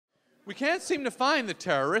We can't seem to find the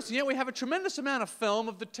terrorists, and yet we have a tremendous amount of film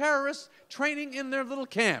of the terrorists training in their little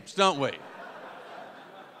camps, don't we?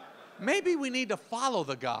 Maybe we need to follow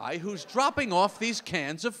the guy who's dropping off these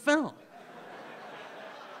cans of film.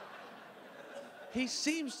 He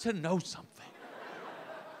seems to know something.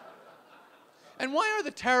 And why are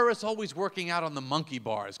the terrorists always working out on the monkey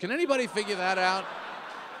bars? Can anybody figure that out?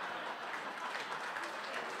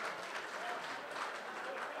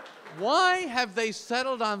 Why have they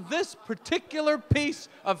settled on this particular piece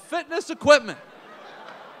of fitness equipment?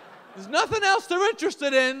 There's nothing else they're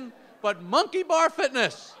interested in but monkey bar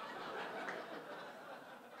fitness.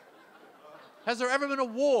 Has there ever been a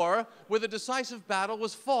war where the decisive battle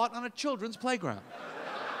was fought on a children's playground?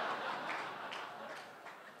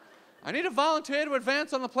 I need a volunteer to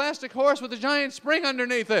advance on the plastic horse with a giant spring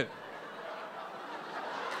underneath it.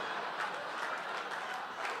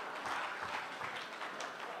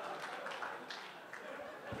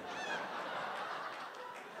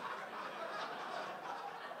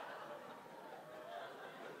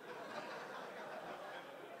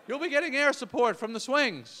 You'll be getting air support from the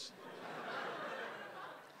swings.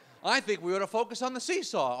 I think we ought to focus on the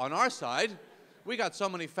seesaw on our side. We got so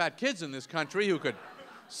many fat kids in this country who could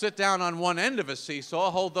sit down on one end of a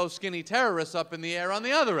seesaw, hold those skinny terrorists up in the air on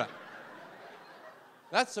the other end.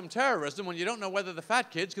 That's some terrorism when you don't know whether the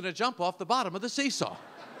fat kid's going to jump off the bottom of the seesaw.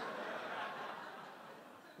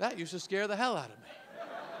 That used to scare the hell out of me.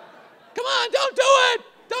 Come on, don't do it!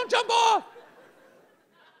 Don't jump off!